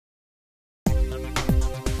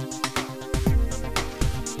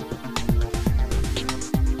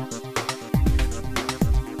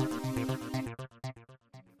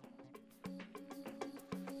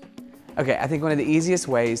Okay, I think one of the easiest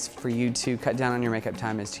ways for you to cut down on your makeup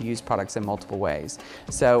time is to use products in multiple ways.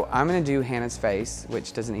 So I'm gonna do Hannah's face,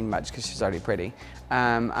 which doesn't need much because she's already pretty.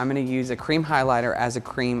 I'm gonna use a cream highlighter as a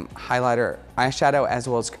cream highlighter eyeshadow, as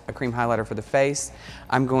well as a cream highlighter for the face.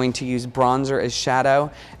 I'm going to use bronzer as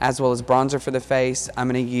shadow, as well as bronzer for the face. I'm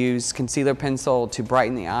gonna use concealer pencil to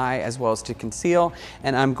brighten the eye, as well as to conceal.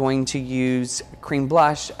 And I'm going to use cream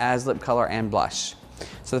blush as lip color and blush.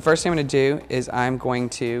 So the first thing I'm gonna do is I'm going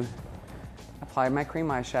to apply my cream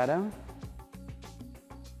eyeshadow.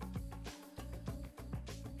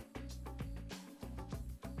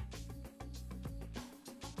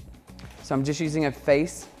 So I'm just using a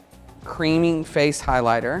creaming face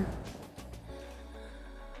highlighter.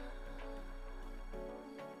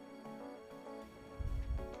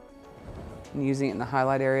 I'm using it in the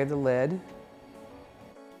highlight area of the lid.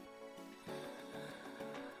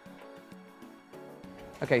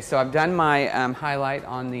 Okay, so I've done my highlight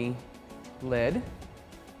on the lid.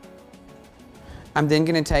 I'm then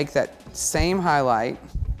going to take that same highlight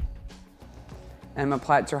and I'm going to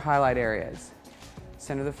apply it to her highlight areas.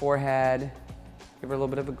 Center of the forehead, give her a little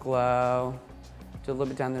bit of a glow, do a little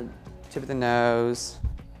bit down the tip of the nose,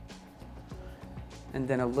 and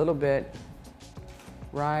then a little bit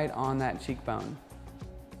right on that cheekbone.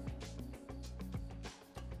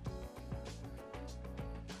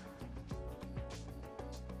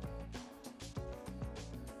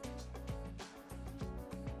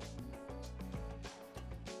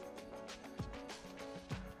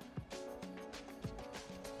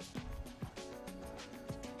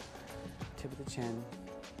 Tip of the chin.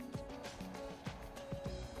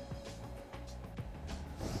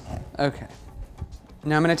 Okay.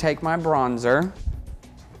 Now I'm going to take my bronzer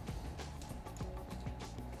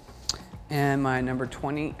and my number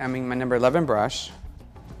 11 brush.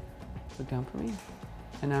 Look down for me.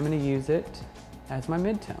 And I'm going to use it as my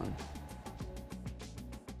mid-tone.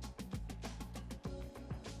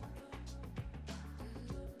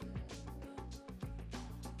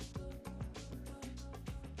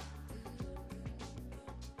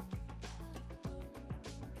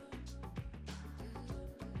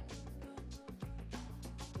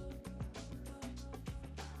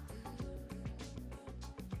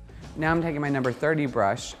 Now I'm taking my number 30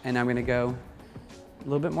 brush and I'm gonna go a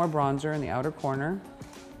little bit more bronzer in the outer corner,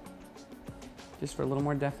 just for a little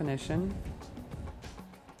more definition.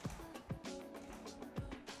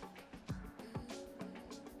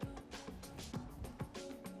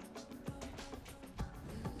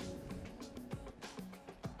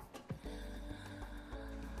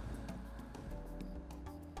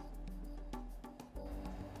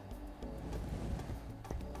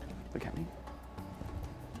 Look at me.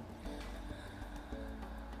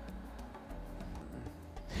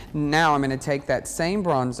 Now I'm going to take that same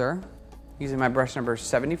bronzer, using my brush number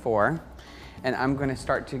 74, and I'm going to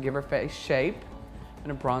start to give her face shape. I'm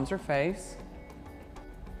going to bronze her face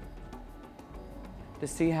to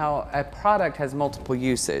see how a product has multiple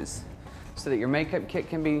uses, so that your makeup kit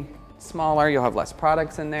can be smaller, you'll have less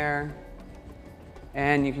products in there,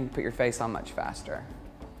 and you can put your face on much faster.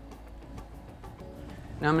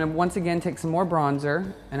 Now I'm going to once again take some more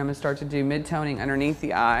bronzer, and I'm going to start to do mid-toning underneath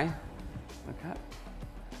the eye. Okay.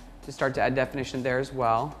 To start to add definition there as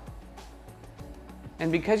well.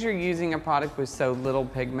 And because you're using a product with so little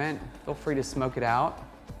pigment, feel free to smoke it out.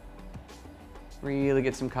 Really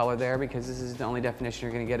get some color there, because this is the only definition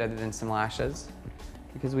you're going to get other than some lashes.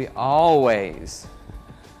 Because we always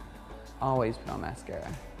put on mascara.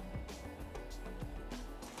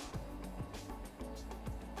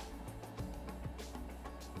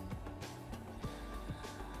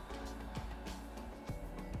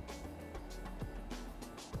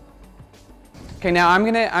 Okay, now I'm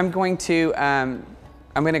going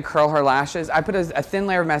to curl her lashes. I put a thin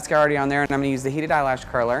layer of mascara already on there, and I'm going to use the heated eyelash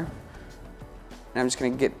curler. And I'm just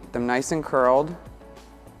going to get them nice and curled.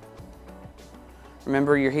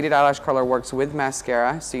 Remember, your heated eyelash curler works with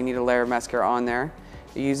mascara, so you need a layer of mascara on there.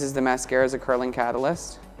 It uses the mascara as a curling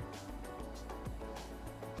catalyst.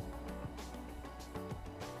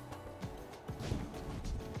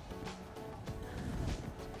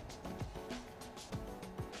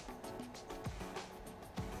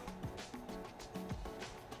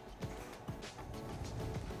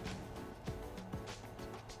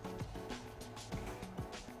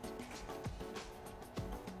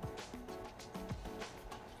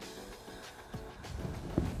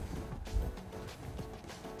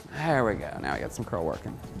 There we go. Now I got some curl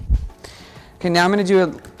working. Okay, now I'm going to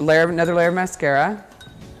do another layer of mascara.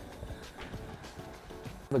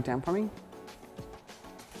 Look down for me.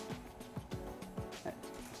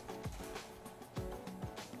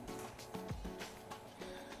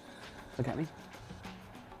 Look at me.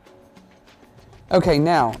 Okay,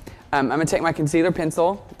 now I'm gonna take my concealer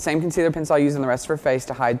pencil, same concealer pencil I use in the rest of her face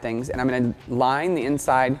to hide things, and I'm gonna line the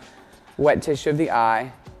inside wet tissue of the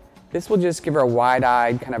eye. This will just give her a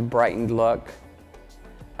wide-eyed, kind of brightened look.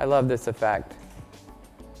 I love this effect.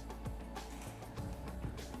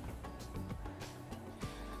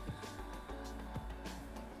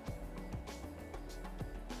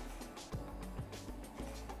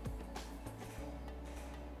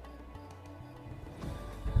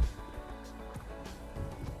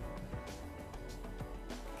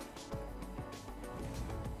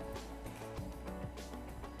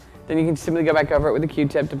 Then you can simply go back over it with a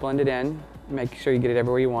Q-tip to blend it in. Make sure you get it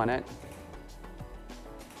everywhere you want it.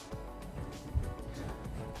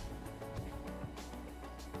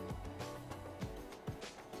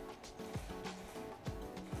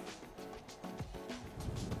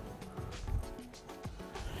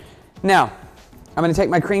 Now, I'm going to take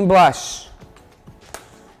my cream blush.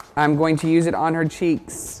 I'm going to use it on her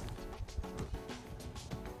cheeks.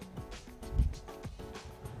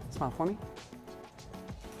 Smile for me.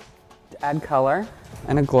 To add color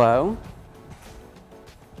and a glow.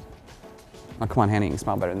 Oh, come on, Hannah, you can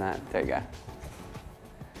smile better than that. There you go.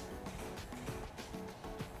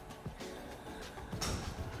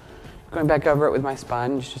 Going back over it with my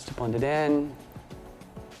sponge just to blend it in.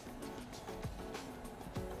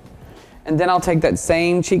 And then I'll take that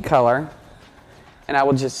same cheek color and I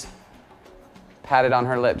will just pat it on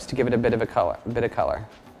her lips to give it a bit of color.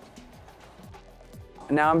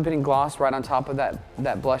 Now I'm putting gloss right on top of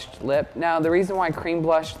that blushed lip. Now the reason why cream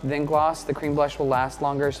blush then gloss, the cream blush will last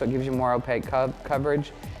longer so it gives you more opaque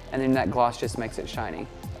coverage, and then that gloss just makes it shiny.